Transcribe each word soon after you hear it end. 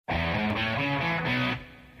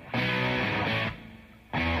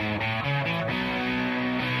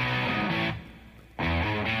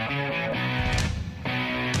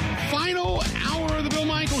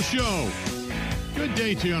Show. Good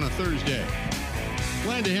day to you on a Thursday.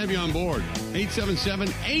 Glad to have you on board.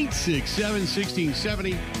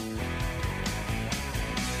 877-867-1670.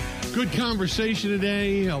 Good conversation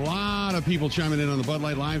today. A lot of people chiming in on the Bud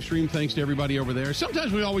Light live stream. Thanks to everybody over there.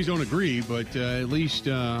 Sometimes we always don't agree, but at least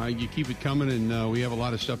you keep it coming, and we have a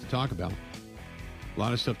lot of stuff to talk about.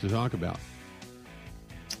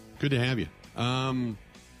 Good to have you.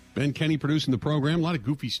 Ben Kenny producing the program. A lot of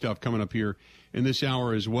goofy stuff coming up here in this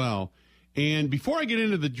hour as well. And before I get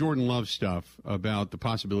into the Jordan Love stuff about the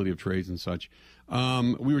possibility of trades and such,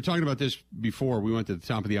 we were talking about this before we went to the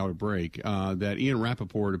top of the hour break, that Ian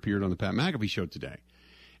Rappaport appeared on the Pat McAfee show today.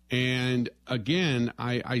 And again,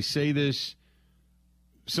 I say this,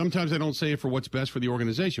 sometimes I don't say it for what's best for the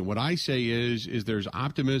organization. What I say is there's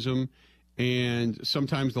optimism, and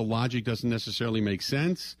sometimes the logic doesn't necessarily make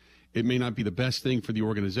sense. It may not be the best thing for the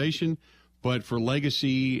organization, but for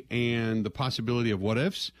legacy and the possibility of what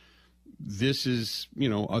ifs, this is,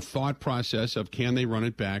 a thought process of can they run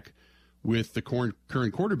it back with the current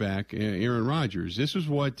quarterback, Aaron Rodgers. This is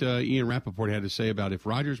what Ian Rappaport had to say about if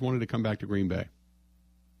Rodgers wanted to come back to Green Bay.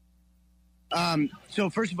 So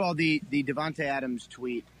first of all, the Davante Adams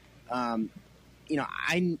tweet, I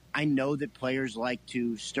know that players like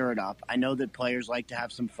to stir it up. I know that players like to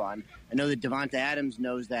have some fun. I know that Davante Adams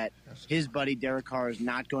knows that his buddy Derek Carr is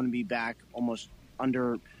not going to be back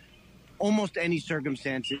under almost any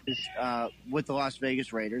circumstances with the Las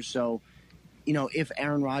Vegas Raiders. So, if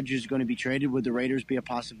Aaron Rodgers is going to be traded, would the Raiders be a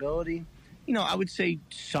possibility? I would say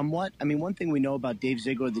somewhat. I mean, one thing we know about Dave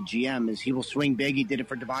Ziegler, the GM, is he will swing big. He did it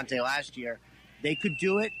for Davante last year. They could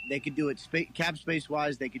do it. They could do it cap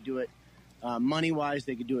space-wise. They could do it money-wise.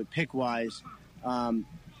 They could do it pick-wise.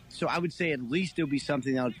 So I would say at least it would be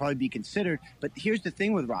something that would probably be considered. But here's the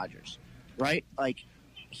thing with Rodgers, right? Like,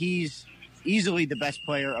 he's easily the best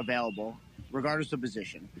player available, regardless of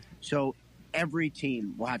position. So every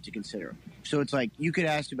team will have to consider him. So it's like you could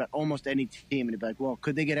ask about almost any team and it'd be like, well,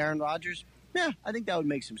 could they get Aaron Rodgers? Yeah, I think that would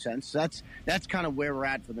make some sense. So that's kind of where we're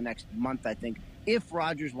at for the next month, I think. If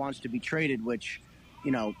Rodgers wants to be traded, which,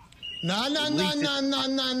 No.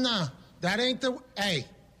 That ain't the – hey,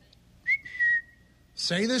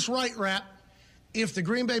 say this right, Rap. If the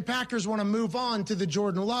Green Bay Packers want to move on to the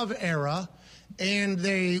Jordan Love era and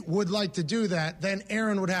they would like to do that, then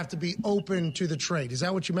Aaron would have to be open to the trade. Is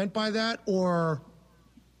that what you meant by that, or –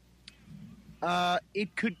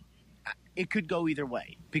 It could go either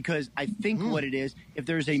way, because I think what it is, if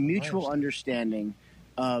there's a mutual understanding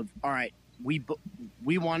of, all right, we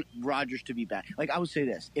want Rodgers to be back. Like, I would say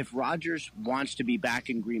this. If Rodgers wants to be back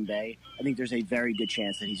in Green Bay, I think there's a very good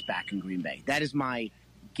chance that he's back in Green Bay. That is my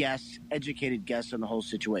guess, educated guess on the whole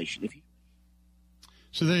situation.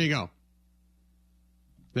 So there you go.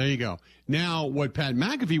 There you go. Now, what Pat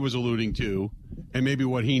McAfee was alluding to, and maybe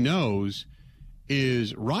what he knows,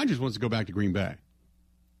 is Rodgers wants to go back to Green Bay.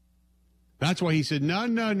 That's why he said, no,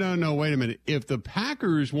 wait a minute. If the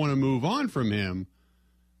Packers want to move on from him,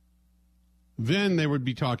 then they would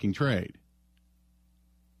be talking trade.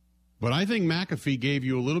 But I think McAfee gave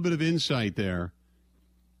you a little bit of insight there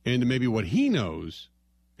into maybe what he knows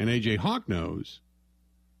and A.J. Hawk knows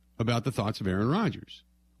about the thoughts of Aaron Rodgers,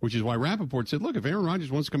 which is why Rappaport said, look, if Aaron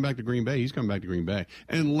Rodgers wants to come back to Green Bay, he's coming back to Green Bay,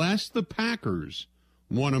 unless the Packers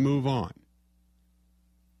want to move on.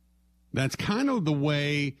 That's kind of the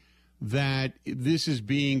way that this is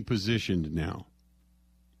being positioned now.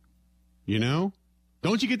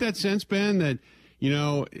 Don't you get that sense, Ben, that,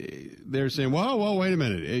 they're saying, well, wait a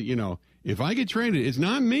minute. If I get traded, it's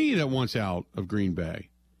not me that wants out of Green Bay.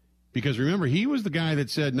 Because remember, he was the guy that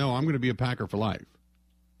said, no, I'm going to be a Packer for life.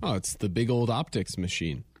 Oh, it's the big old optics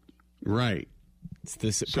machine. Right.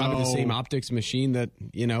 It's probably the same optics machine that,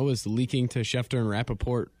 was leaking to Schefter and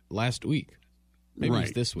Rappaport last week. Maybe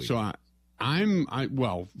it's this week. So I'm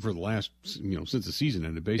for the last, since the season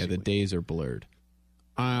ended, basically. Yeah, the days are blurred.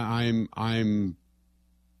 I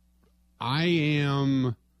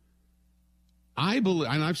believe,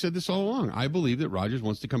 and I've said this all along, I believe that Rodgers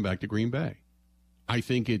wants to come back to Green Bay. I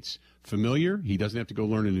think it's familiar. He doesn't have to go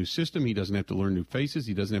learn a new system. He doesn't have to learn new faces.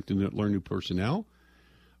 He doesn't have to learn new personnel.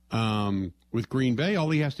 With Green Bay, all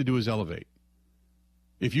he has to do is elevate.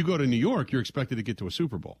 If you go to New York, you're expected to get to a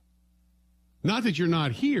Super Bowl. Not that you're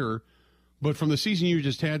not here, but from the season you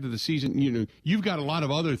just had to the season, you've got a lot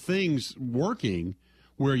of other things working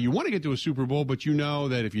where you want to get to a Super Bowl, but you know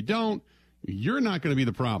that if you don't, you're not going to be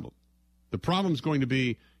the problem. The problem's going to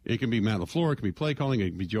be, it can be Matt LaFleur, it can be play calling, it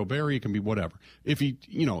can be Joe Barry, it can be whatever. If he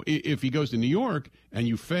goes to New York and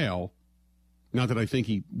you fail, not that I think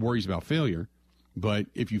he worries about failure, but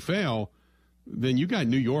if you fail, then you got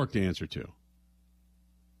New York to answer to.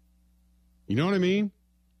 You know what I mean?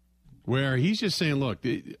 where he's just saying, look,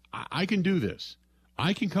 I can do this.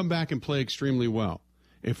 I can come back and play extremely well.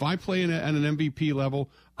 If I play at an MVP level,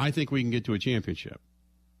 I think we can get to a championship.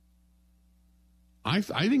 I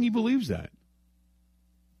think he believes that.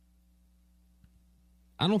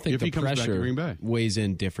 I don't think the pressure weighs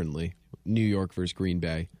in differently, New York versus Green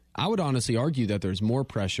Bay. I would honestly argue that there's more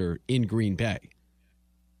pressure in Green Bay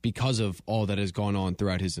because of all that has gone on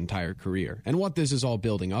throughout his entire career and what this is all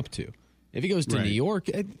building up to. If he goes to New York,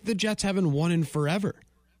 the Jets haven't won in forever.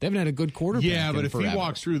 They haven't had a good quarterback Yeah, but if forever. he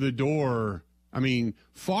walks through the door, I mean,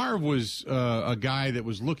 Favre was a guy that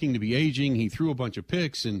was looking to be aging. He threw a bunch of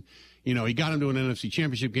picks, and he got him to an NFC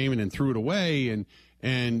Championship game and then threw it away. And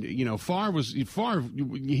Favre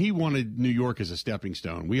he wanted New York as a stepping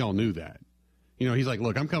stone. We all knew that. He's like,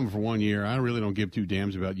 look, I'm coming for 1 year. I really don't give two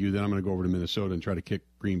damns about you. Then I'm going to go over to Minnesota and try to kick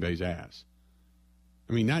Green Bay's ass.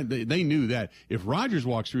 I mean, they knew that. If Rodgers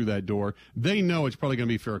walks through that door, they know it's probably going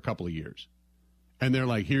to be for a couple of years. And they're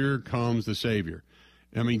like, here comes the savior.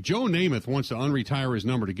 I mean, Joe Namath wants to unretire his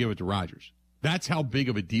number to give it to Rodgers. That's how big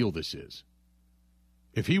of a deal this is.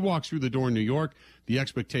 If he walks through the door in New York, the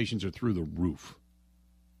expectations are through the roof.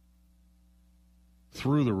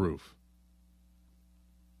 Through the roof.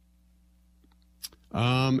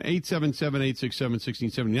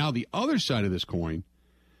 877-867-1670. Now, the other side of this coin,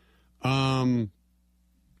 the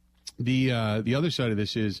other side of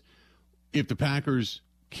this is, if the Packers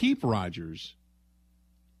keep Rodgers,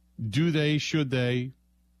 should they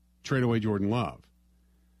trade away Jordan Love?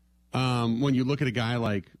 When you look at a guy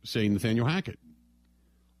like, say, Nathaniel Hackett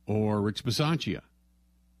or Rich Bisaccia,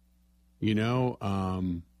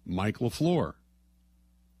 Mike LaFleur,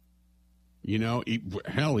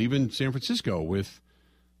 hell, even San Francisco with,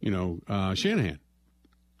 Shanahan.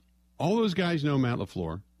 All those guys know Matt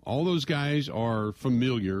LaFleur. All those guys are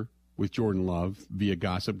familiar with Jordan Love via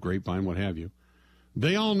gossip, grapevine, what have you.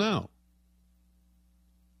 They all know.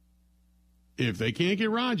 If they can't get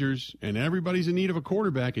Rodgers and everybody's in need of a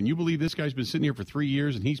quarterback and you believe this guy's been sitting here for 3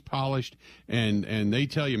 years and he's polished and they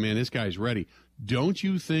tell you, man, this guy's ready, don't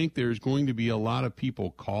you think there's going to be a lot of people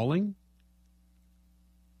calling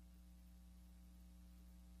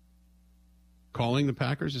the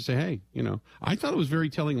Packers to say, hey, I thought it was very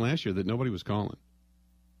telling last year that nobody was calling.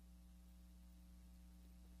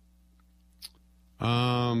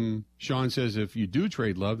 Sean says, if you do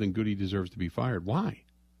trade Love, then Goody deserves to be fired. Why?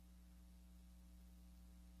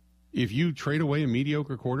 If you trade away a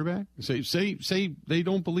mediocre quarterback, say they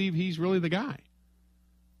don't believe he's really the guy,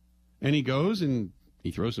 and he goes and he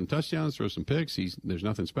throws some touchdowns, throws some picks, there's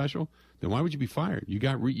nothing special, then why would you be fired?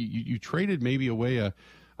 You traded maybe away a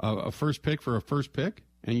first pick for a first pick,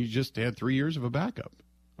 and you just had 3 years of a backup.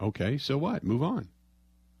 Okay, so what? Move on.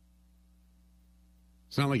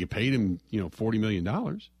 It's not like you paid him, $40 million.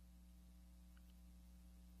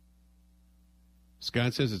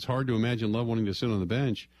 Scott says it's hard to imagine Love wanting to sit on the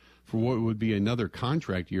bench for what would be another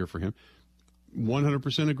contract year for him.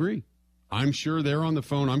 100% agree. I'm sure they're on the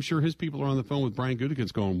phone. I'm sure his people are on the phone with Brian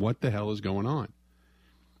Gutekunst going, what the hell is going on?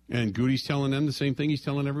 And Goody's telling them the same thing he's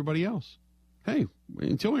telling everybody else. Hey,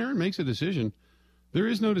 until Aaron makes a decision, there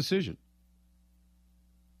is no decision.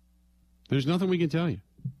 There's nothing we can tell you.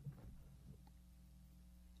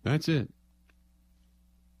 That's it.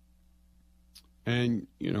 And,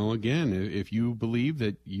 again, if you believe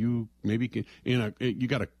that you maybe can, you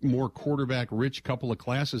got a more quarterback-rich couple of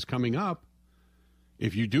classes coming up,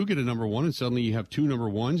 if you do get a number one and suddenly you have two number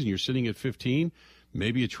ones and you're sitting at 15,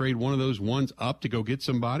 maybe you trade one of those ones up to go get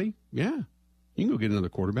somebody. Yeah, you can go get another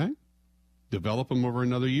quarterback, develop him over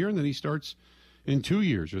another year, and then he starts in 2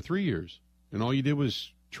 years or 3 years. And all you did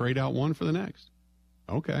was trade out one for the next.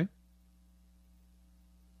 Okay.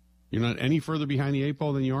 You're not any further behind the eight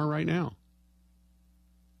ball than you are right now.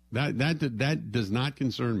 That does not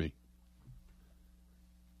concern me.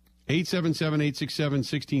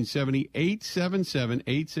 877-867-1670,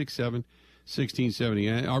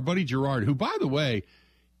 877-867-1670. Our buddy Gerard, who, by the way,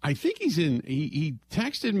 I think he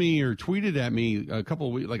texted me or tweeted at me a couple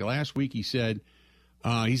of weeks, like last week, he said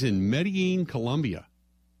he's in Medellin, Colombia.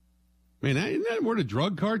 Man, isn't that where the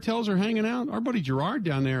drug cartels are hanging out? Our buddy Gerard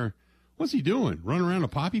down there, what's he doing? Running around the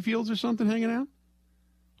poppy fields or something hanging out?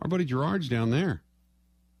 Our buddy Gerard's down there.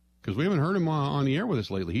 Because we haven't heard him on the air with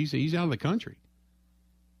us lately. He's out of the country.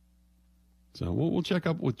 So we'll check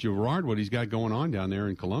up with Gerard what he's got going on down there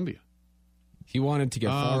in Colombia. He wanted to get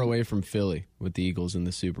far away from Philly with the Eagles in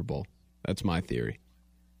the Super Bowl. That's my theory.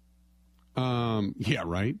 Yeah,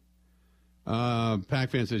 right.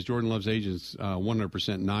 Pac-Fan says Jordan Love's agents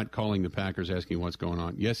 100% not calling the Packers asking what's going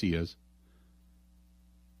on. Yes, he is.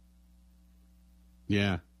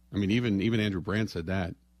 Yeah. I mean, even Andrew Brandt said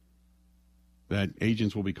that. that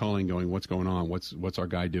agents will be calling going, what's going on? What's our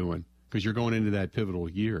guy doing? Because you're going into that pivotal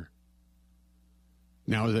year.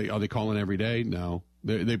 Now, are they calling every day? No.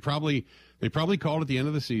 They probably called at the end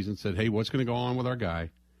of the season, said, hey, what's going to go on with our guy?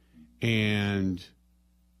 And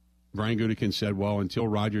Brian Gutekunst said, well, until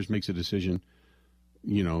Rodgers makes a decision,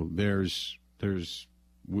 we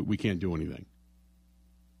can't do anything.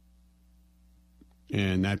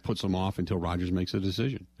 And that puts them off until Rodgers makes a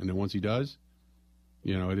decision. And then once he does,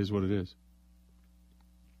 it is what it is.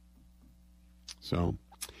 So,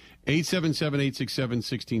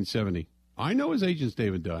 877-867-1670. I know his agent's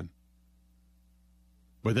David Dunn.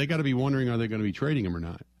 But they got to be wondering, are they going to be trading him or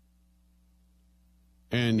not?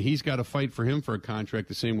 And he's got to fight for him for a contract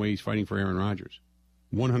the same way he's fighting for Aaron Rodgers.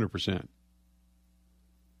 100%.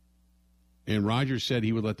 And Rodgers said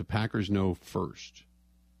he would let the Packers know first.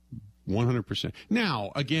 100%.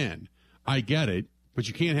 Now, again, I get it, but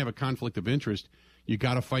you can't have a conflict of interest. You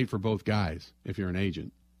got to fight for both guys if you're an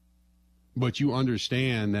agent. But you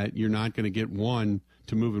understand that you're not going to get one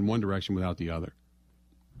to move in one direction without the other.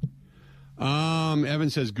 Evan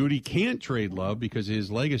says Goody can't trade Love because his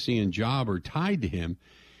legacy and job are tied to him.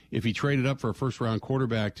 If he traded up for a first-round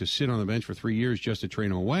quarterback to sit on the bench for 3 years just to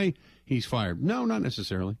trade him away, he's fired. No, not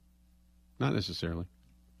necessarily. Not necessarily.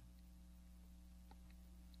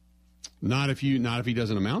 Not if he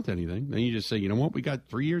doesn't amount to anything. Then you just say, you know what, we got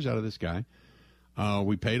 3 years out of this guy.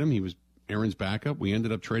 We paid him. He was Aaron's backup. We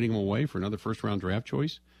ended up trading him away for another first-round draft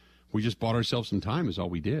choice. We just bought ourselves some time is all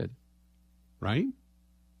we did. Right?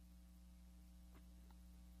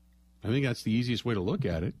 I think that's the easiest way to look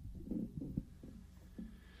at it.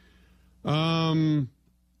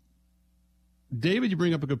 David, you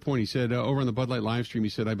bring up a good point. He said over on the Bud Light live stream, he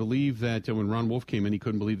said, I believe that when Ron Wolf came in, he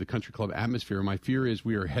couldn't believe the country club atmosphere. My fear is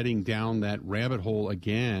we are heading down that rabbit hole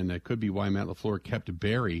again. That could be why Matt LaFleur kept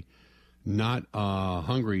Barry, not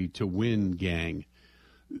hungry to win gang.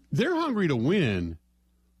 They're hungry to win,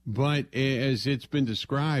 but as it's been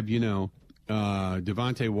described,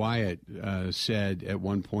 Devontae Wyatt said at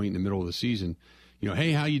one point in the middle of the season,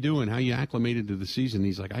 hey, how you doing? How you acclimated to the season?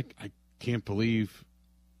 He's like, I can't believe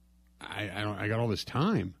I got all this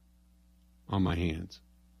time on my hands.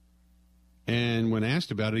 And when asked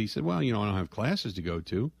about it, he said, well, I don't have classes to go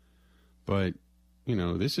to, but,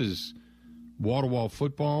 this is wall-to-wall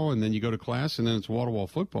football, and then you go to class, and then it's wall-to-wall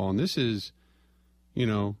football. And this is,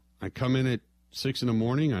 I come in at 6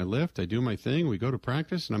 a.m, I lift, I do my thing, we go to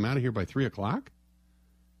practice, and I'm out of here by 3 o'clock.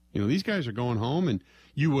 These guys are going home, and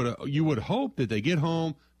you would hope that they get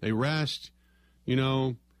home, they rest,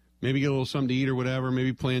 maybe get a little something to eat or whatever,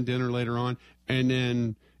 maybe plan dinner later on, and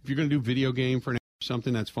then if you're going to do video game for an hour or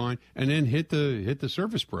something, that's fine, and then hit the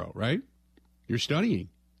Surface Pro, right? You're studying.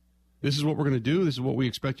 This is what we're going to do. This is what we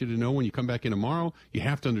expect you to know when you come back in tomorrow. You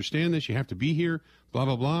have to understand this. You have to be here, blah,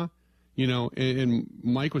 blah, blah. And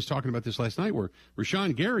Mike was talking about this last night where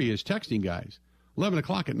Rashawn Gary is texting guys. 11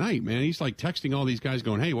 o'clock at night, man. He's like texting all these guys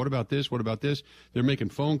going, hey, what about this? What about this? They're making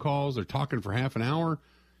phone calls. They're talking for half an hour,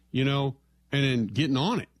 and then getting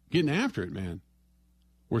on it, getting after it, man.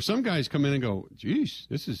 Where some guys come in and go, geez,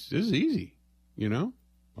 this is easy, Oh,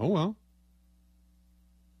 well.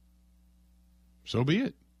 So be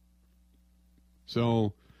it.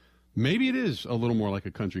 So maybe it is a little more like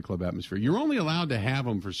a country club atmosphere. You're only allowed to have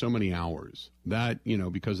them for so many hours. That,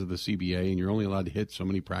 because of the CBA, and you're only allowed to hit so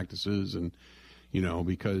many practices, and,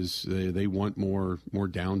 because they want more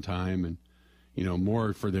downtime, and,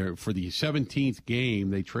 more for the 17th game,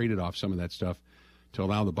 they traded off some of that stuff to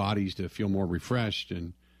allow the bodies to feel more refreshed,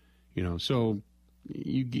 and, so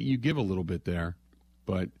you give a little bit there,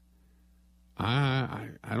 but I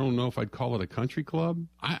don't know if I'd call it a country club.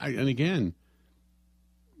 And again,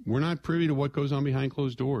 we're not privy to what goes on behind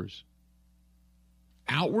closed doors.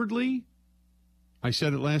 Outwardly, I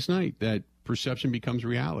said it last night, that perception becomes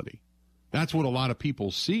reality. That's what a lot of people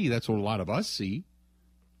see. That's what a lot of us see.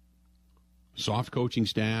 Soft coaching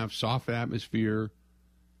staff, soft atmosphere.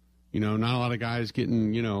 Not a lot of guys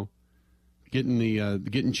getting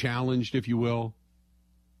challenged, if you will.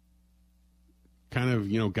 Kind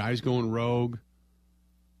of, guys going rogue.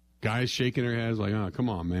 Guys shaking their heads like, oh, come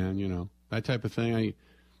on, man, that type of thing.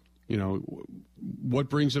 What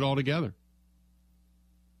brings it all together?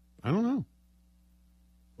 I don't know.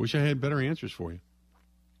 Wish I had better answers for you.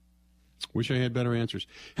 Wish I had better answers.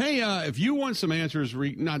 Hey, if you want some answers,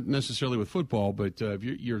 not necessarily with football, but if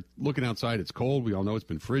you're looking outside, it's cold. We all know it's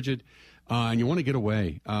been frigid, and you want to get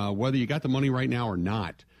away. Whether you got the money right now or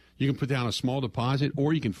not, You can put down a small deposit,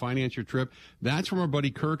 or you can finance your trip. That's from our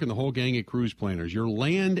buddy Kirk and the whole gang at Cruise Planners, your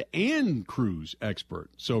land and cruise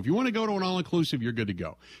expert. So if you want to go to an all-inclusive, you're good to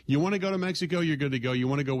go. You want to go to Mexico, you're good to go. You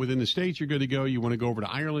want to go within the States, you're good to go. You want to go over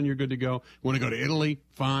to Ireland, you're good to go. You want to go to Italy,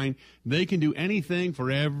 fine. They can do anything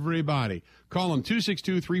for everybody. Call them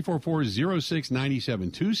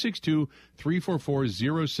 262-344-0697,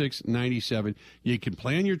 262-344-0697. You can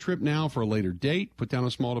plan your trip now for a later date. Put down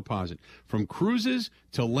a small deposit. From cruises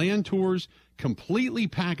to land tours, completely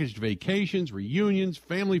packaged vacations, reunions,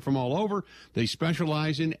 family from all over. They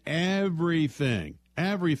specialize in everything.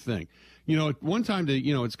 Everything. You know, at one time,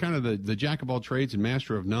 it's kind of the jack of all trades and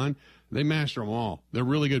master of none. They master them all. They're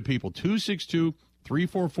really good people.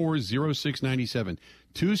 262-344-0697.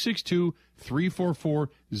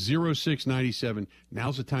 262-344-0697.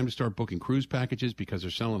 Now's the time to start booking cruise packages because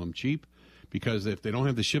they're selling them cheap. Because if they don't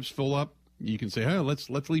have the ships full up, you can say, hey, let's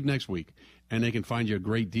leave next week. And they can find you a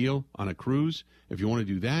great deal on a cruise. If you want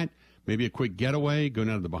to do that, maybe a quick getaway, go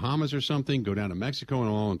down to the Bahamas or something, go down to Mexico and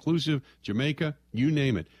all-inclusive, Jamaica, you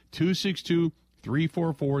name it.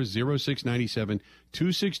 262-344-0697,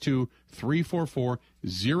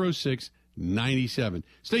 262-344-0697.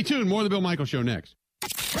 Stay tuned. More of the Bill Michaels Show next.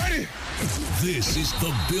 Ready? This is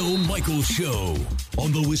the Bill Michaels Show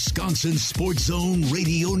on the Wisconsin Sports Zone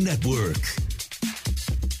Radio Network.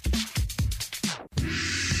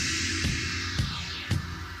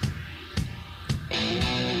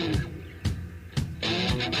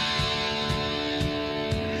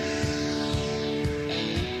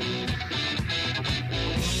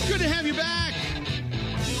 Good to have you back.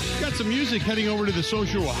 Got some music heading over to the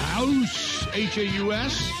Social House,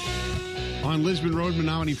 Haus. On Lisbon Road,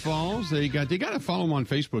 Menominee Falls. They got to follow them on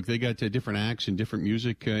Facebook. They got different acts and different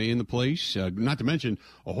music in the place. Not to mention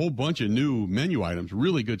a whole bunch of new menu items.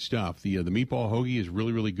 Really good stuff. The meatball hoagie is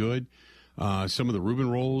really, really good. Some of the Reuben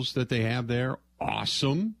rolls that they have there,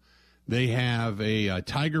 awesome. They have a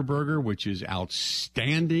tiger burger, which is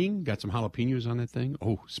outstanding. Got some jalapenos on that thing.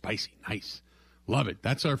 Oh, spicy, nice. Love it.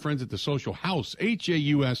 That's our friends at the Social House,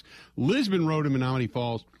 Haus, Lisbon Road in Menominee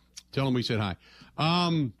Falls. Tell them we said hi.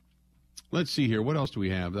 Let's see here. What else do we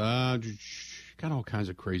have? Got all kinds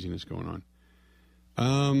of craziness going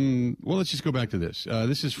on. Well, let's just go back to this.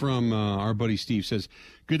 This is from our buddy Steve. Says,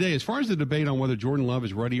 good day. As far as the debate on whether Jordan Love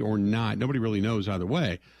is ready or not, nobody really knows either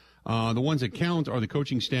way. The ones that count are the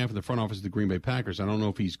coaching staff and the front office of the Green Bay Packers. I don't know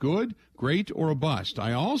if he's good, great, or a bust.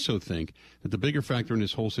 I also think that the bigger factor in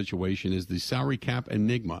this whole situation is the salary cap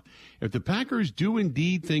enigma. If the Packers do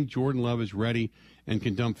indeed think Jordan Love is ready and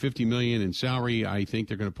can dump $50 million in salary, I think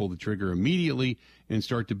they're going to pull the trigger immediately and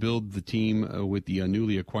start to build the team with the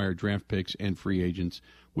newly acquired draft picks and free agents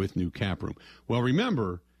with new cap room. Well,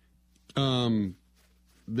 remember, the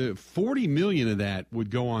 $40 million of that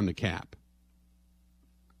would go on the cap.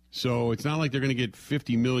 So it's not like they're going to get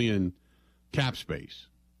 $50 million cap space.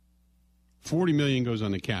 $40 million goes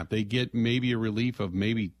on the cap. They get maybe a relief of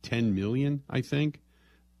maybe $10 million, I think.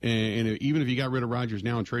 And even if you got rid of Rodgers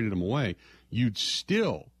now and traded him away, you'd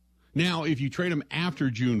still. Now, if you trade him after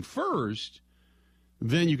June 1st,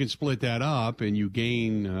 then you can split that up and you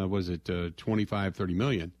gain, $25, $30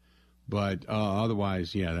 million. But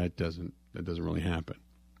otherwise, yeah, that doesn't really happen.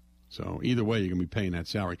 So either way, you're going to be paying that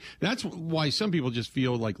salary. That's why some people just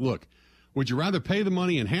feel like, look, would you rather pay the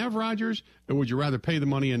money and have Rodgers, or would you rather pay the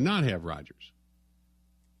money and not have Rodgers?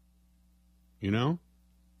 You know?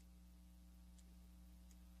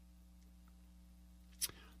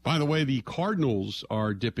 By the way, the Cardinals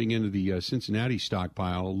are dipping into the Cincinnati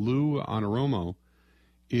stockpile. Lou Anaromo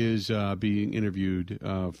is being interviewed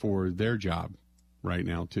for their job right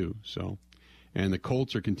now, too. So, and the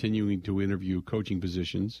Colts are continuing to interview coaching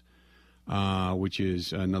positions, which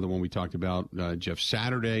is another one we talked about. Jeff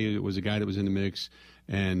Saturday was a guy that was in the mix,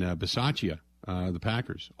 and Bisaccia, the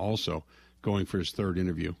Packers, also going for his third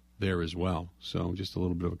interview there as well. So just a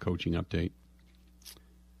little bit of a coaching update.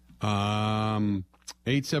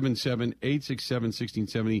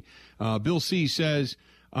 877-867-1670. Bill C. says,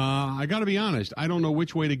 I got to be honest, I don't know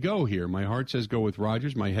which way to go here. My heart says go with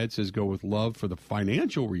Rodgers. My head says go with Love for the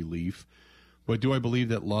financial relief. But do I believe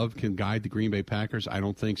that Love can guide the Green Bay Packers? I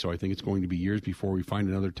don't think so. I think it's going to be years before we find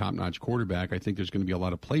another top-notch quarterback. I think there's going to be a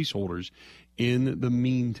lot of placeholders in the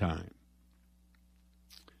meantime.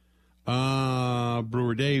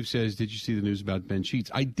 Brewer Dave says, did you see the news about Ben Sheets?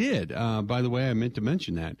 I did. By the way, I meant to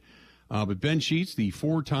mention that. But Ben Sheets, the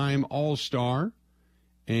four-time All-Star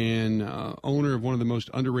and owner of one of the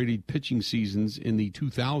most underrated pitching seasons in the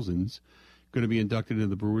 2000s, going to be inducted into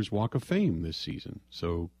the Brewers Walk of Fame this season.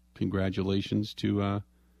 So congratulations to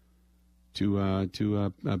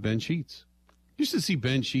Ben Sheets. Used to see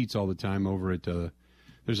Ben Sheets all the time over at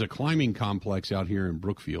There's a climbing complex out here in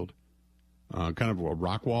Brookfield, kind of a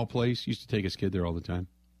rock wall place. Used to take his kid there all the time.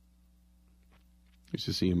 Used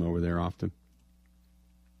to see him over there often.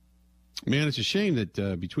 Man, it's a shame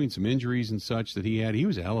that between some injuries and such that he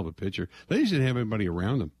was a hell of a pitcher. They just didn't have anybody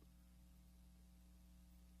around him.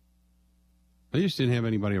 They just didn't have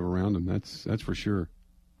anybody around him. That's for sure.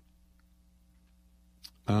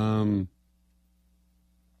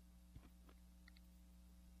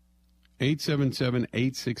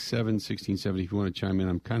 877-867-1670 if you want to chime in.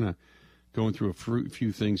 I'm kind of going through a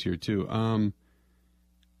few things here, too.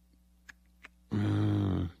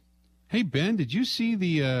 Hey, Ben, did you see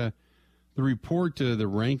the report, the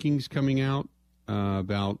rankings coming out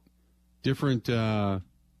about different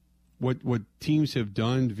what teams have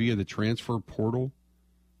done via the transfer portal?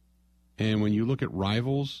 And when you look at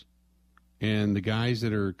rivals and the guys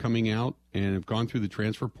that are coming out and have gone through the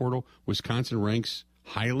transfer portal, Wisconsin ranks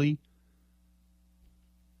highly.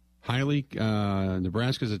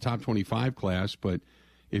 Nebraska's a top 25 class, but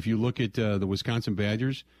if you look at the Wisconsin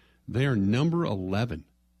Badgers, they are number 11.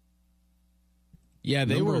 Yeah,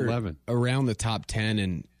 they number were 11. Around the top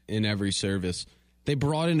 10 in every service. They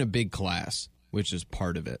brought in a big class, which is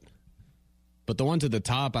part of it. But the ones at the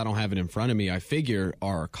top, I don't have it in front of me, I figure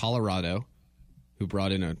are Colorado, who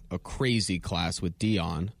brought in a crazy class with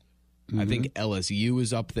Dion. Mm-hmm. I think LSU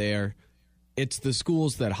is up there. It's the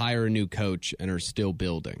schools that hire a new coach and are still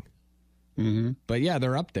building. Mm-hmm. But yeah,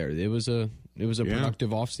 they're up there. It was a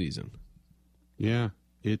productive offseason. Yeah,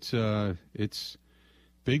 it's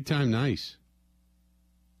big time nice.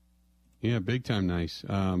 Yeah, big time nice.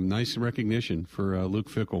 Nice recognition for Luke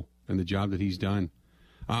Fickell and the job that he's done.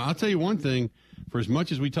 I'll tell you one thing. For as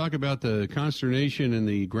much as we talk about the consternation and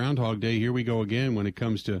the Groundhog Day, here we go again when it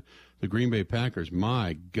comes to the Green Bay Packers.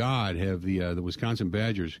 My God, have the Wisconsin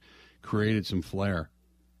Badgers created some flair.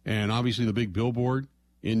 And obviously the big billboard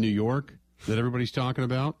in New York that everybody's talking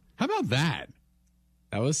about. How about that?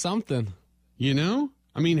 That was something. You know?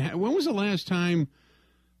 I mean, when was the last time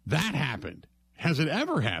that happened? Has it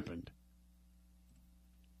ever happened?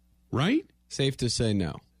 Right? Safe to say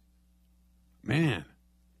no. Man.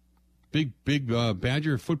 Big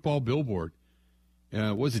Badger football billboard.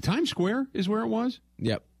 Was it Times Square is where it was?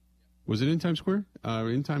 Yep. Was it in Times Square?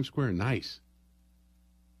 In Times Square. Nice.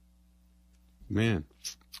 Man.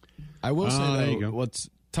 I will say, though, what's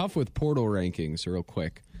tough with portal rankings, real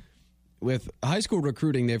quick, with high school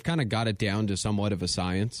recruiting, they've kind of got it down to somewhat of a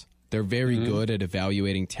science. They're very good at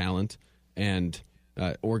evaluating talent and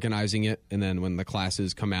organizing it, and then when the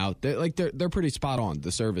classes come out, they're pretty spot on,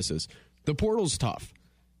 the services. The portal's tough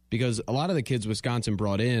because a lot of the kids Wisconsin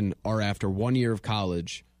brought in are after 1 year of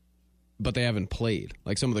college, but they haven't played.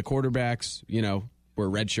 Like some of the quarterbacks, were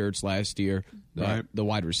red shirts last year. Right. The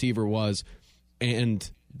wide receiver was. And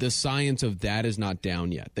the science of that is not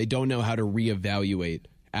down yet. They don't know how to reevaluate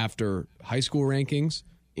after high school rankings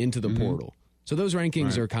into the portal. So those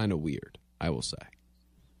rankings are kind of weird, I will say.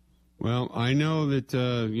 Well, I know that,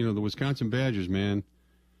 the Wisconsin Badgers, man,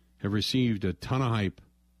 have received a ton of hype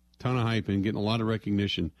and getting a lot of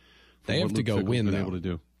recognition. They have to go win, though. Able to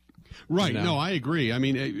do. Right. No, I agree. I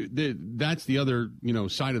mean, that's the other,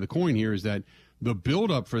 side of the coin here is that the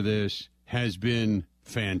buildup for this has been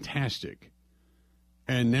fantastic.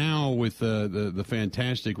 And now with the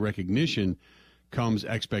fantastic recognition comes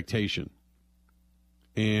expectation.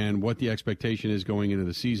 And what the expectation is going into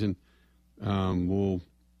the season, we'll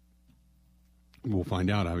find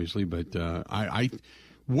out, obviously. But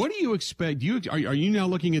what do you expect? Are you now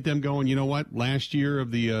looking at them going, you know what? Last year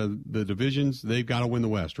of the divisions, they've got to win the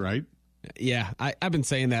West, right? Yeah, I've been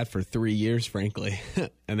saying that for 3 years, frankly,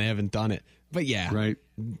 and they haven't done it. But yeah, right.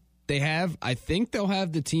 They have. I think they'll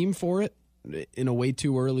have the team for it. In a way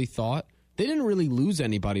too early thought. They didn't really lose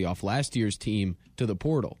anybody off last year's team to the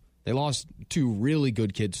portal. They lost two really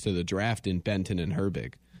good kids to the draft in Benton and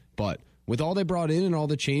Herbig. But with all they brought in and all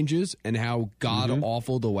the changes and how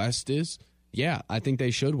god-awful the West is, yeah, I think they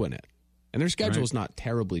should win it. And their schedule is not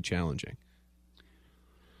terribly challenging.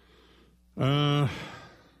 The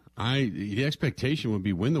expectation would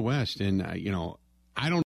be win the West. And, I don't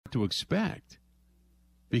know what to expect.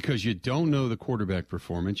 Because you don't know the quarterback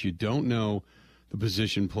performance. You don't know the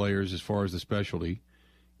position players as far as the specialty.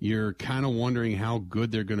 You're kind of wondering how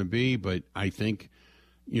good they're going to be. But I think,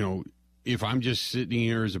 if I'm just sitting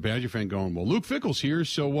here as a Badger fan going, well, Luke Fickell's here,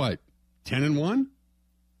 so what, 10-1?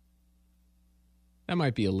 That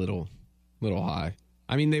might be a little high.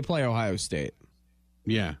 I mean, they play Ohio State.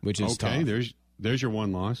 Yeah. Which is tough. There's your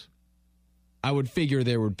one loss. I would figure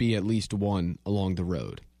there would be at least one along the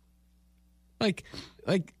road. Like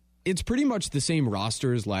It's pretty much the same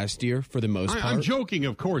roster as last year for the most part. I'm joking,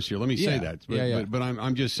 of course, here. Let me say that. But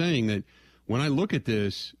I'm just saying that when I look at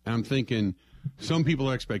this, I'm thinking some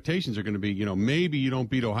people's expectations are going to be, maybe you don't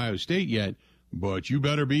beat Ohio State yet, but you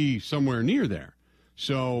better be somewhere near there.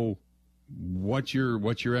 So what's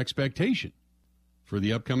your expectation for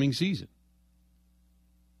the upcoming season?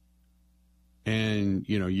 And,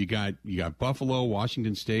 you got Buffalo,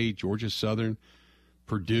 Washington State, Georgia Southern,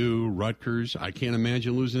 Purdue, Rutgers. I can't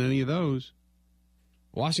imagine losing any of those.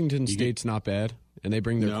 Washington State's not bad, and they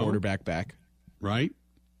bring their quarterback back. Right?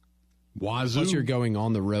 Wazoo. Plus you're going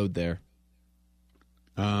on the road there.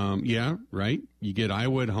 Yeah, right. You get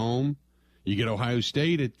Iowa at home. You get Ohio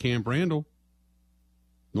State at Camp Randall.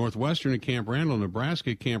 Northwestern at Camp Randall.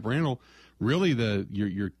 Nebraska at Camp Randall. Really,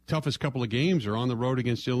 your toughest couple of games are on the road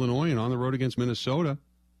against Illinois and on the road against Minnesota.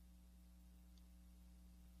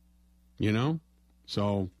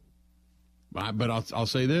 So, but I'll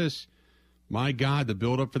say this. My God, the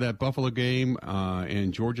build-up for that Buffalo game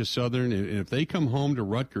and Georgia Southern, and if they come home to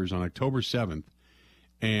Rutgers on October 7th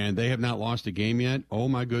and they have not lost a game yet, oh,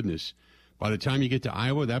 my goodness. By the time you get to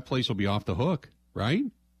Iowa, that place will be off the hook, right?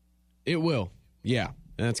 It will, yeah.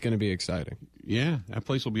 That's going to be exciting. Yeah, that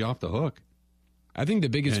place will be off the hook. I think the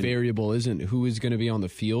biggest variable isn't who is going to be on the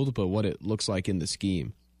field, but what it looks like in the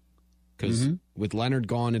scheme. Because with Leonard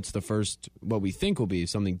gone, it's the first, what we think will be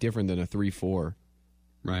something different than a 3-4.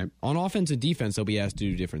 Right. On offense and defense, they'll be asked to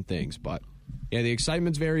do different things. But, yeah, the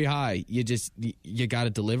excitement's very high. You got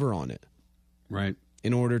to deliver on it. Right.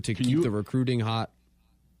 In order to keep the recruiting hot.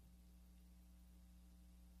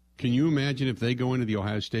 Can you imagine if they go into the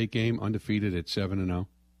Ohio State game undefeated at 7-0?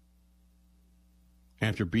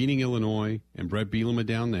 After beating Illinois and Brett Bielema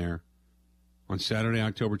down there on Saturday,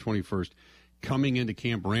 October 21st, coming into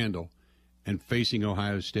Camp Randall and facing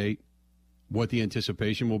Ohio State, what the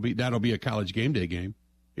anticipation will be. That'll be a college game day game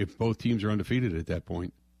if both teams are undefeated at that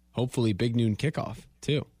point. Hopefully big noon kickoff,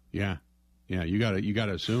 too. Yeah. Yeah, you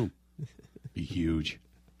gotta assume. Be huge.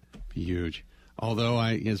 Although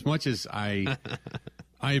as much as I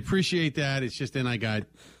appreciate that, it's just then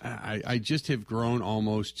I just have grown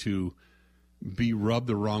almost to be rubbed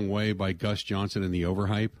the wrong way by Gus Johnson and the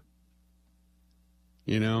overhype.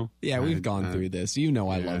 Yeah, we've gone through this. I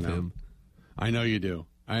love him. I know you do.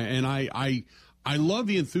 I love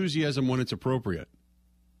the enthusiasm when it's appropriate,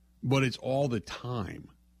 but it's all the time,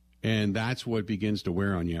 and that's what begins to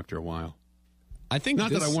wear on you after a while. I think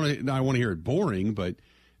that I want to hear it boring, but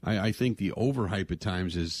I think the overhype at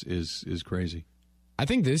times is crazy. I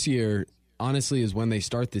think this year, honestly, is when they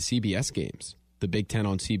start the CBS games, the Big Ten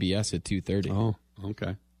on CBS at 2:30. Oh,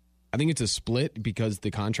 okay. I think it's a split because the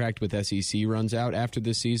contract with SEC runs out after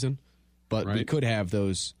this season, but we could have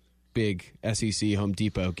those big SEC Home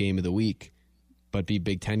Depot game of the week, but be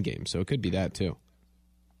Big Ten games. So it could be that too,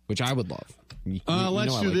 which I would love.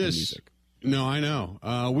 Let's do this. No, I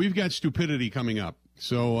know. We've got stupidity coming up.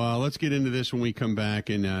 So let's get into this when we come back,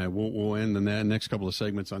 and we'll end the next couple of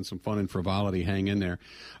segments on some fun and frivolity. Hang in there.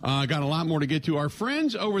 Got a lot more to get to. Our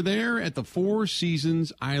friends over there at the Four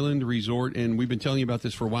Seasons Island Resort, and we've been telling you about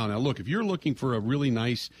this for a while now. Look, if you're looking for a really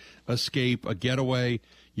nice escape, a getaway,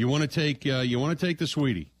 you want to take the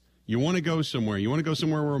sweetie. You want to go somewhere. You want to go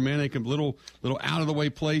somewhere romantic, a little out of the way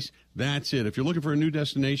place. That's it. If you're looking for a new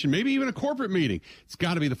destination, maybe even a corporate meeting, it's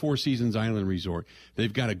got to be the Four Seasons Island Resort.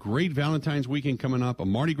 They've got a great Valentine's weekend coming up, a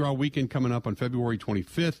Mardi Gras weekend coming up on February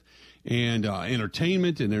 25th, and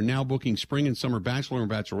entertainment. And they're now booking spring and summer bachelor and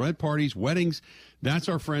bachelorette parties, weddings. That's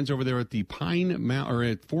our friends over there at the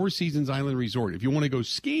at Four Seasons Island Resort. If you want to go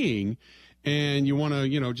skiing and you want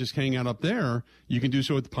to, just hang out up there, you can do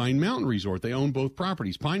so at the Pine Mountain Resort. They own both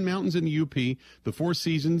properties. Pine Mountain's in the UP. The Four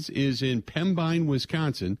Seasons is in Pembine,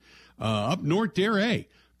 Wisconsin. Up north, dare A.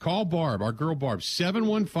 Call Barb, our girl Barb,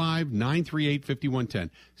 715-938-5110.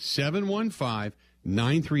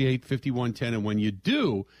 715-938-5110. And when you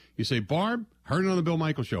do, you say, Barb, heard it on the Bill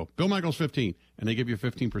Michaels Show. Bill Michaels 15, and they give you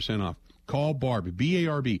 15% off. Call Barb,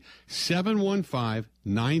 B-A-R-B,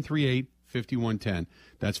 715-938-5110.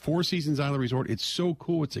 That's Four Seasons Island Resort. It's so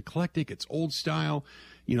cool. It's eclectic. It's old style.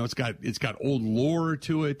 It's got old lore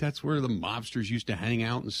to it. That's where the mobsters used to hang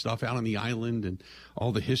out and stuff out on the island and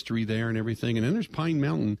all the history there and everything. And then there's Pine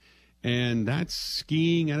Mountain, and that's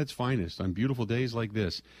skiing at its finest on beautiful days like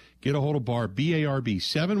this. Get a hold of Barb, B-A-R-B,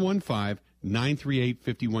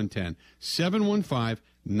 715-938-5110.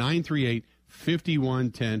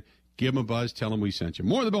 715-938-5110. Give them a buzz. Tell them we sent you.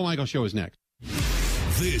 More of the Bill Michaels Show is next.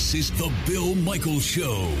 This is the Bill Michaels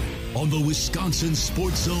Show on the Wisconsin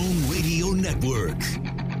Sports Zone Radio Network.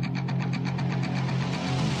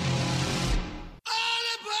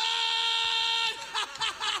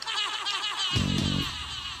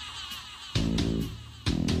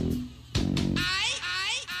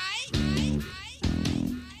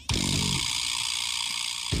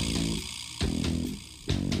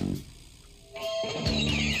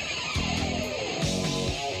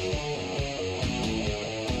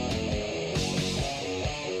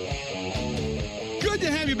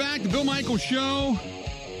 have you back. The Bill Michaels Show.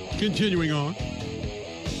 Continuing on.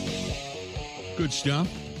 Good stuff.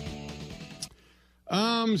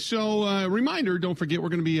 Reminder, don't forget we're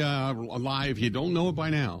going to be live. You don't know it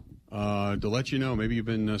by now. To let you know, maybe you've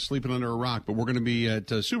been sleeping under a rock, but we're going to be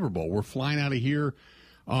at Super Bowl. We're flying out of here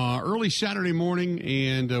early Saturday morning,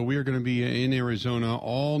 and we are going to be in Arizona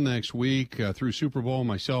all next week through Super Bowl.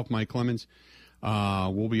 Myself, Mike Clemens,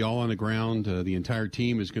 we'll be all on the ground. The entire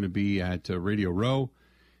team is going to be at Radio Row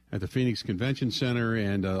at the Phoenix Convention Center,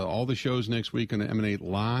 and all the shows next week are going to emanate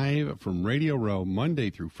live from Radio Row Monday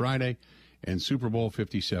through Friday and Super Bowl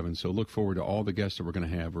 57. So look forward to all the guests that we're going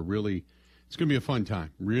to have. It's going to be a fun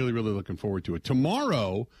time. Really, really looking forward to it.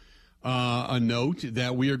 Tomorrow, a note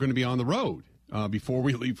that we are going to be on the road before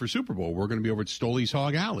we leave for Super Bowl. We're going to be over at Stoley's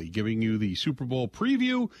Hog Alley giving you the Super Bowl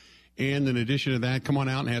preview. And in addition to that, come on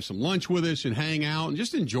out and have some lunch with us and hang out and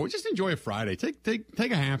just enjoy a Friday.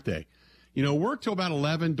 Take a half day. You know, work till about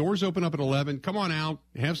 11. Doors open up at 11. Come on out,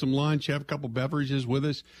 have some lunch, have a couple beverages with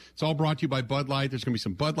us. It's all brought to you by Bud Light. There's going to be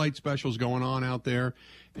some Bud Light specials going on out there.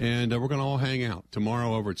 And we're going to all hang out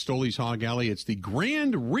tomorrow over at Stoley's Hog Alley. It's the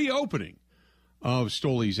grand reopening of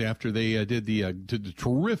Stoley's after they did the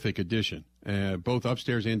terrific addition, both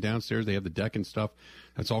upstairs and downstairs. They have the deck and stuff.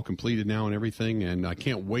 That's all completed now and everything. And I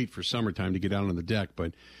can't wait for summertime to get out on the deck,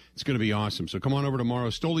 but it's going to be awesome. So come on over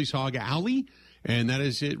tomorrow, Stoley's Hog Alley. And that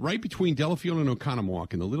is it, right between Delafield and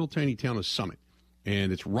Oconomowoc in the little tiny town of Summit.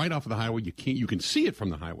 And it's right off of the highway. You can see it from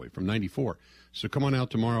the highway, from 94. So come on out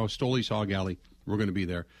tomorrow, Stoley's Hog Alley. We're going to be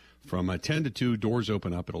there from 10 to 2. Doors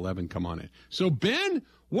open up at 11. Come on in. So, Ben,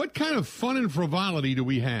 what kind of fun and frivolity do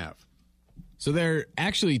we have? So there are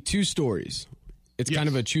actually two stories. It's kind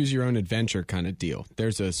of a choose-your-own-adventure kind of deal.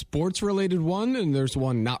 There's a sports-related one, and there's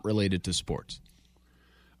one not related to sports.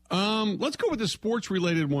 Let's go with the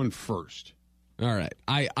sports-related one first. All right.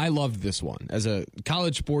 I loved this one. As a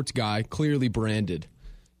college sports guy, clearly branded.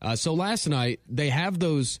 So last night, they have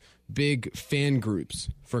those big fan groups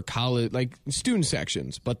for college, like student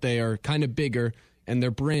sections, but they are kind of bigger, and they're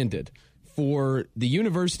branded. For the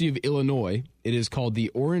University of Illinois, it is called the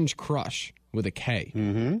Orange Crush with a K.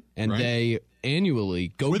 Mm-hmm. And they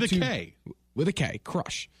annually go with a K. With a K,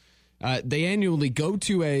 Crush. They annually go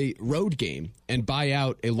to a road game and buy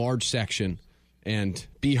out a large section and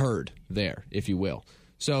be heard there, if you will.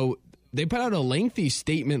 So they put out a lengthy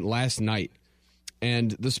statement last night,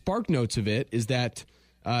 and the spark notes of it is that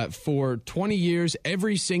for 20 years,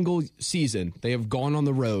 every single season, they have gone on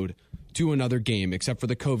the road to another game, except for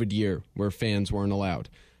the COVID year where fans weren't allowed.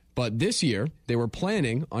 But this year, they were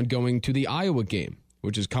planning on going to the Iowa game,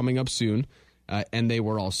 which is coming up soon, and they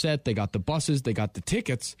were all set. They got the buses, they got the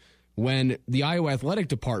tickets, when the Iowa Athletic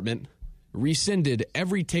Department rescinded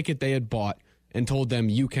every ticket they had bought and told them,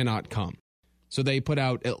 you cannot come. So they put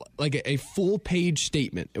out like a full-page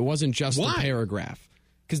statement. It wasn't just a paragraph.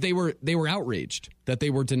 Because they were outraged that they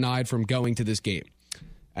were denied from going to this game.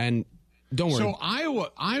 And don't worry. So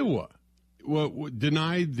Iowa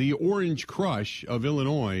denied the Orange Crush of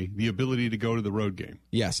Illinois the ability to go to the road game.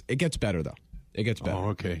 Yes, it gets better, though. It gets better. Oh,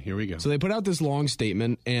 okay. Here we go. So they put out this long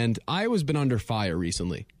statement, and Iowa's been under fire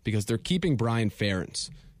recently because they're keeping Brian Ferentz,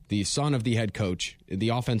 the son of the head coach, the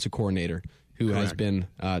offensive coordinator, who has been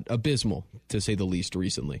abysmal, to say the least,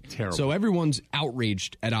 recently. Terrible. So everyone's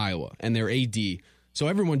outraged at Iowa and their AD. So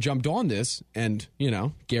everyone jumped on this, and,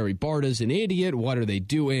 Gary Barta's an idiot. What are they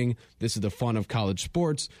doing? This is the fun of college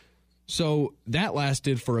sports. So that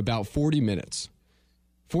lasted for about 40 minutes.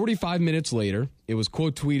 45 minutes later, it was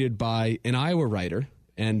quote tweeted by an Iowa writer,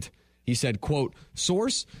 and he said, quote,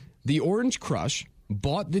 source, the Orange Crush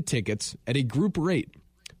bought the tickets at a group rate,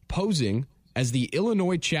 posing as the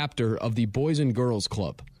Illinois chapter of the Boys and Girls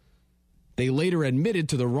Club. They later admitted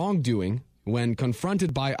to the wrongdoing when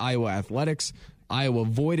confronted by Iowa Athletics. Iowa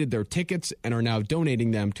voided their tickets and are now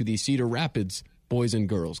donating them to the Cedar Rapids Boys and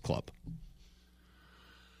Girls Club.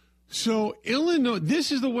 So Illinois,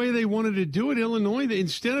 this is the way they wanted to do it. Illinois,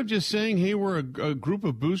 instead of just saying, hey, we're a group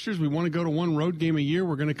of boosters, we want to go to one road game a year,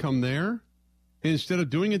 we're going to come there. Instead of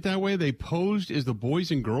doing it that way, they posed as the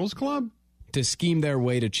Boys and Girls Club? To scheme their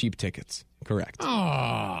way to cheap tickets. Correct.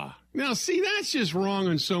 Now, see, that's just wrong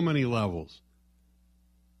on so many levels.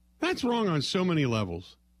 That's wrong on so many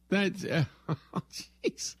levels. That's,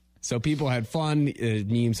 jeez. So people had fun,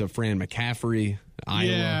 memes of Fran McCaffrey,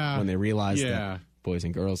 Iowa, when they realized that Boys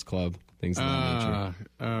and Girls Club, things of that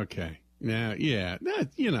nature. Okay. Now,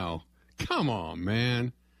 come on,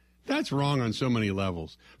 man. That's wrong on so many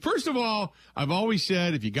levels. First of all, I've always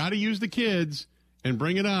said if you got to use the kids and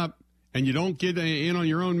bring it up and you don't get in on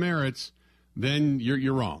your own merits, then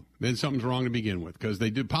you're wrong. then something's wrong to begin with, because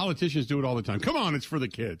politicians do it all the time. Come on, it's for the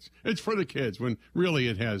kids. It's for the kids, when really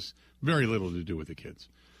it has very little to do with the kids.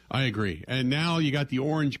 I agree. And now you got the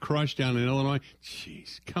Orange Crush down in Illinois.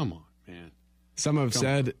 Jeez, come on, man. Some have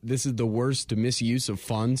said this is the worst misuse of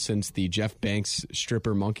funds since the Jeff Banks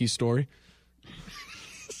stripper monkey story.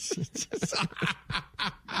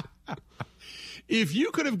 If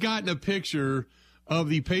you could have gotten a picture of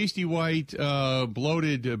the pasty white,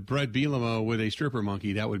 bloated Brett Bielema with a stripper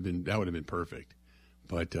monkey, that would have been perfect.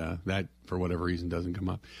 But that, for whatever reason, doesn't come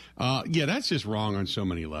up. Yeah, that's just wrong on so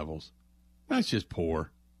many levels. That's just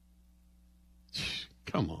poor.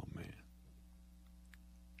 Come on, man.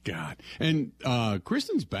 God. And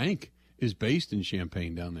Kristen's bank is based in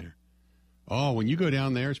Champaign down there. Oh, when you go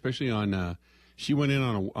down there, especially on, she went in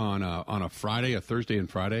on a Friday, a Thursday and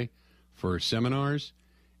Friday, for seminars,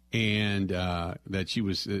 and that she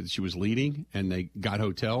was leading, and they got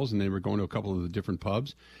hotels, and they were going to a couple of the different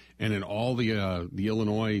pubs, and then all the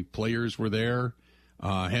Illinois players were there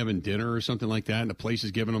having dinner or something like that, and the place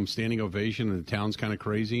is giving them standing ovation, and the town's kind of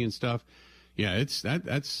crazy and stuff. Yeah,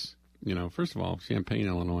 that's first of all, Champaign,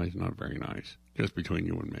 Illinois is not very nice. Just between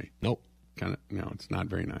you and me. Nope. It's not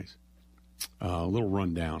very nice. A little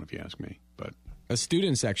run down, if you ask me. But a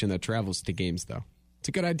student section that travels to games, though. It's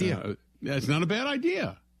a good idea. That's not a bad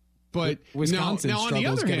idea. But Wisconsin now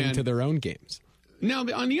struggles getting to their own games. Now,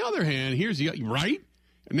 on the other hand,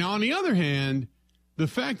 Now, on the other hand, the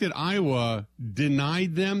fact that Iowa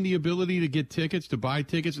denied them the ability to get tickets, to buy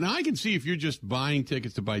tickets. Now, I can see if you're just buying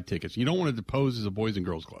tickets to buy tickets. You don't want to pose as a Boys and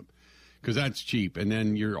Girls Club, because that's cheap. And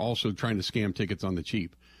then you're also trying to scam tickets on the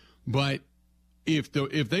cheap. But if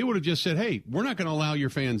they would have just said, hey, we're not going to allow your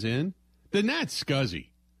fans in, then that's scuzzy.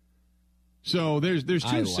 So there's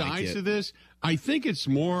two sides to this. I think it's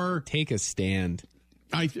more... Take a stand.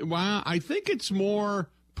 I think it's more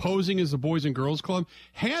posing as the Boys and Girls Club.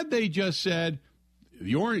 Had they just said,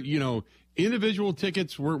 individual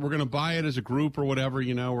tickets, we're going to buy it as a group or whatever,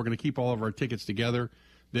 we're going to keep all of our tickets together,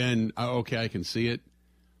 then, okay, I can see it.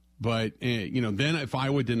 But, then if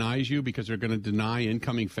Iowa denies you because they're going to deny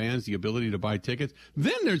incoming fans the ability to buy tickets,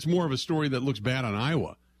 then there's more of a story that looks bad on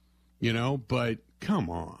Iowa, But come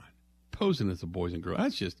on. Posing as the Boys and Girls.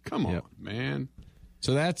 That's just, come on, man.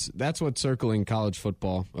 So that's what's circling college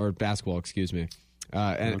football, or basketball, excuse me.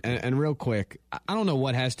 And real quick, I don't know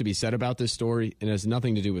what has to be said about this story. It has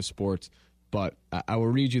nothing to do with sports, but I will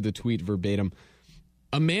read you the tweet verbatim.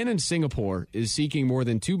 A man in Singapore is seeking more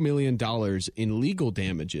than $2 million in legal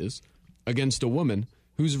damages against a woman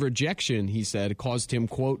whose rejection, he said, caused him,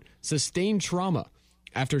 quote, sustained trauma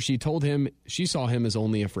after she told him she saw him as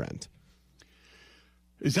only a friend.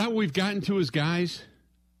 Is that what we've gotten to as guys?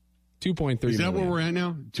 $2.3 million. Is that where we're at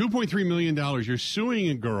now? $2.3 million. You're suing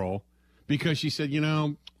a girl because she said,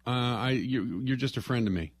 you're just a friend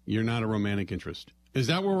to me. You're not a romantic interest. Is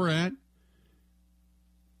that where we're at?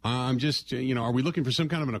 I'm just, are we looking for some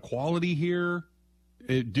kind of an equality here?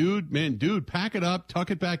 Dude, pack it up,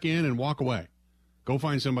 tuck it back in, and walk away. Go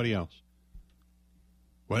find somebody else.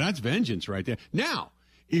 Well, that's vengeance right there. Now,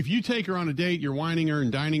 if you take her on a date, you're whining her and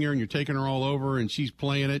dining her, and you're taking her all over, and she's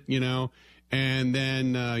playing it, and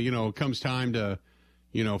then, it comes time to,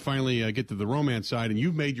 finally get to the romance side, and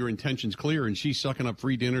you've made your intentions clear, and she's sucking up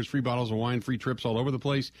free dinners, free bottles of wine, free trips all over the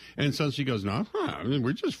place, and so she goes, no,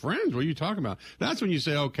 we're just friends. What are you talking about? That's when you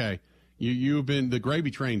say, okay, the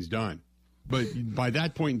gravy train's done. But by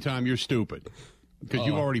that point in time, you're stupid, because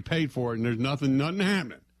you've already paid for it, and there's nothing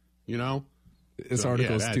happening, This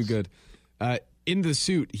article is too good. In the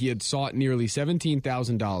suit, he had sought nearly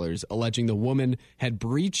 $17,000, alleging the woman had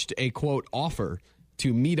breached a, quote, offer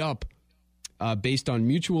to meet up based on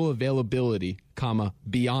mutual availability,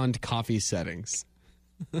 beyond coffee settings.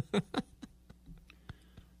 It's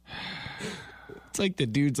like the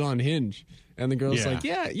dude's on Hinge, and the girl's like,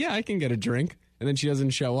 yeah, I can get a drink. And then she doesn't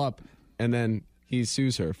show up, and then he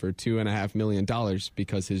sues her for $2.5 million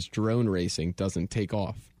because his drone racing doesn't take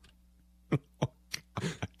off.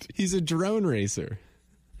 He's a drone racer.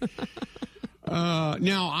 There's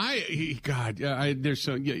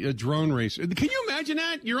a drone racer. Can you imagine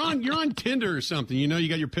that? You're on Tinder or something. You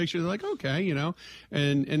got your picture. They're like, okay,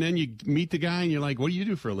 and then you meet the guy and you're like, what do you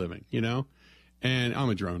do for a living? And I'm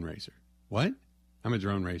a drone racer. What? I'm a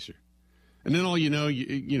drone racer. And then all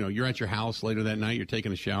you're at your house later that night. You're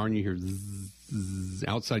taking a shower and you hear zzz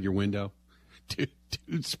outside your window.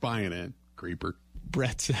 Dude spying in. Creeper.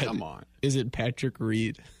 Brett said, come on. Is it Patrick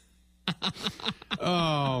Reed?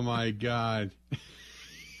 Oh, my God.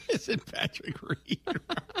 Is it Patrick Reed?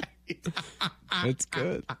 Right? That's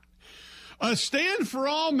good. A stand for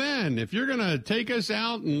all men. If you're going to take us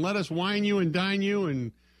out and let us wine you and dine you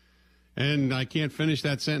and, And I can't finish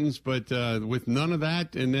that sentence, but with none of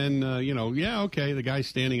that, and then, okay, the guy's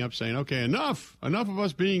standing up saying, okay, enough of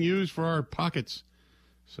us being used for our pockets.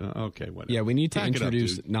 So, okay, whatever. Yeah, we need to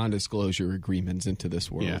introduce non-disclosure agreements into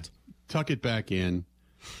this world. Yeah. Tuck it back in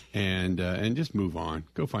and just move on.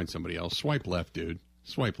 Go find somebody else. Swipe left, dude.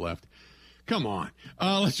 Swipe left. Come on.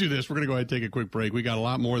 Let's do this. We're going to go ahead and take a quick break. We got a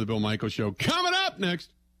lot more of the Bill Michaels Show coming up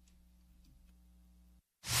next.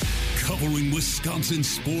 Covering Wisconsin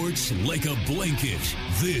sports like a blanket,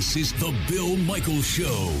 this is the Bill Michaels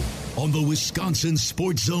Show on the Wisconsin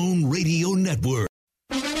Sports Zone Radio Network.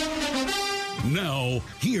 Now,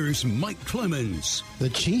 here's Mike Clemens. The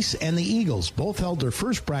Chiefs and the Eagles both held their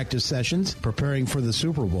first practice sessions preparing for the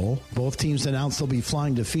Super Bowl. Both teams announced they'll be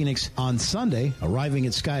flying to Phoenix on Sunday, arriving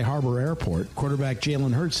at Sky Harbor Airport. Quarterback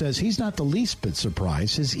Jalen Hurts says he's not the least bit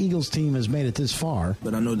surprised. His Eagles team has made it this far.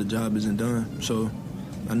 But I know the job isn't done, so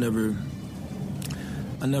I never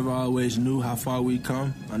always knew how far we'd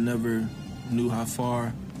come. I never knew how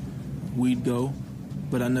far we'd go,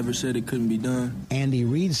 but I never said it couldn't be done. Andy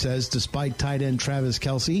Reid says despite tight end Travis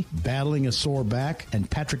Kelce battling a sore back and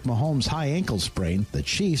Patrick Mahomes' high ankle sprain, the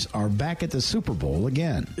Chiefs are back at the Super Bowl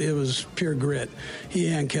again. It was pure grit, he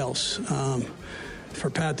and Kelce. For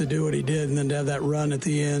Pat to do what he did and then to have that run at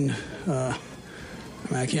the end,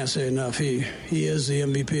 I can't say enough. He is the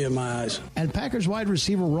MVP in my eyes. And Packers wide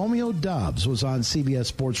receiver Romeo Doubs was on CBS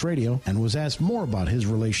Sports Radio and was asked more about his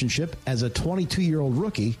relationship as a 22-year-old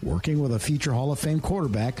rookie working with a future Hall of Fame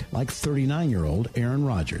quarterback like 39-year-old Aaron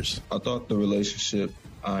Rodgers. I thought the relationship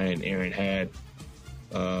I and Aaron had,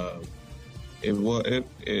 it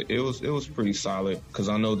was pretty solid because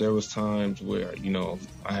I know there was times where,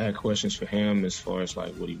 I had questions for him as far as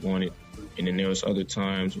like what he wanted. And then there was other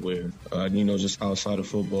times where, just outside of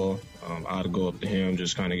football, I'd go up to him,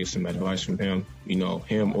 just kind of get some advice from him,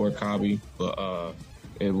 him or Cobby. But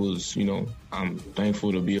it was, I'm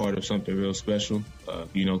thankful to be a part of something real special,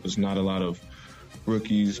 because not a lot of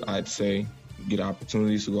rookies, I'd say, get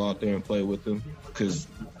opportunities to go out there and play with them. Because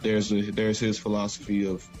there's his philosophy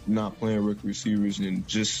of not playing rookie receivers and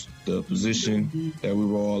just the position that we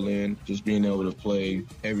were all in, just being able to play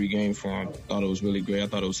every game for him. Thought it was really great. I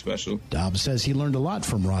thought it was special. Dobbs says he learned a lot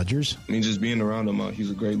from Rodgers. I mean, just being around him,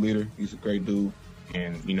 he's a great leader. He's a great dude.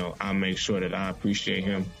 And, I make sure that I appreciate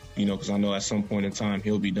him, because I know at some point in time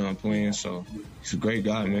he'll be done playing. So he's a great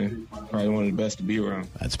guy, man. Probably one of the best to be around.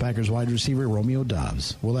 That's Packers wide receiver Romeo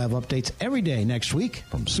Doubs. We'll have updates every day next week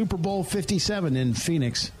from Super Bowl 57 in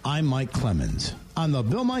Phoenix. I'm Mike Clemens on The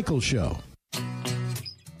Bill Michaels Show.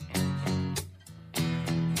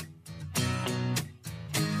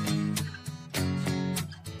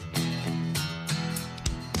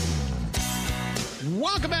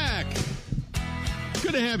 Welcome back.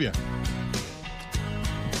 Good to have you.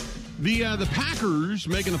 The Packers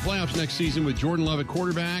making the playoffs next season with Jordan Love at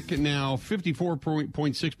quarterback. Now,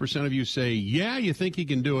 54.6% of you say, yeah, you think he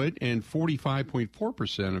can do it, and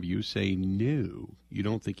 45.4% of you say, no, you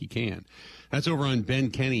don't think he can. That's over on Ben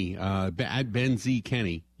Kenny, at Ben Z.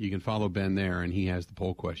 Kenny. You can follow Ben there, and he has the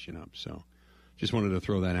poll question up. So just wanted to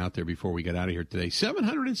throw that out there before we get out of here today.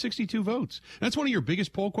 762 votes. That's one of your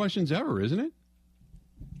biggest poll questions ever, isn't it?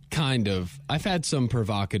 Kind of. I've had some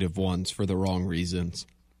provocative ones for the wrong reasons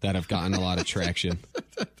that have gotten a lot of traction.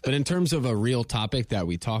 But in terms of a real topic that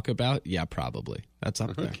we talk about, yeah, probably. That's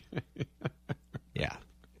up there. Okay. Yeah.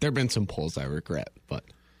 There have been some polls I regret, but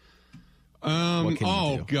what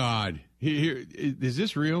can you do? God. Here, is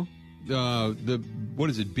this real? What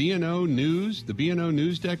is it, BNO News? The BNO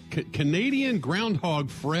News deck? Canadian groundhog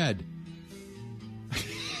Fred.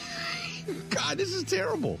 God, this is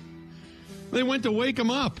terrible. They went to wake him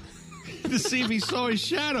up to see if he saw his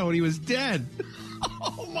shadow, and he was dead.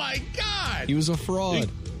 Oh, my God. He was a fraud.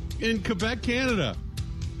 In Quebec, Canada.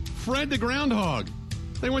 Fred the groundhog.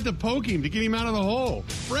 They went to poke him to get him out of the hole.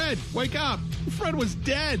 Fred, wake up. Fred was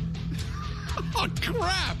dead. Oh,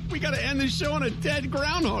 crap. We got to end this show on a dead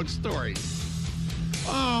groundhog story.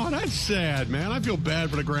 Oh, that's sad, man. I feel bad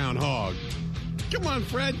for the groundhog. Come on,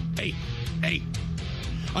 Fred. Hey.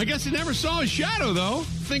 I guess he never saw his shadow, though.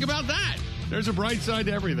 Think about that. There's a bright side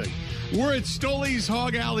to everything. We're at Stoley's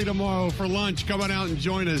Hog Alley tomorrow for lunch. Come on out and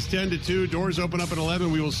join us 10 to 2. Doors open up at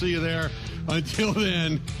 11. We will see you there. Until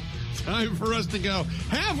then, time for us to go.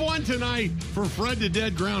 Have one tonight for Fred the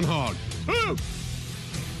Dead Groundhog. Woo!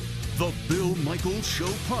 The Bill Michaels Show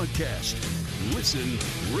podcast. Listen,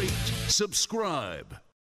 rate, subscribe.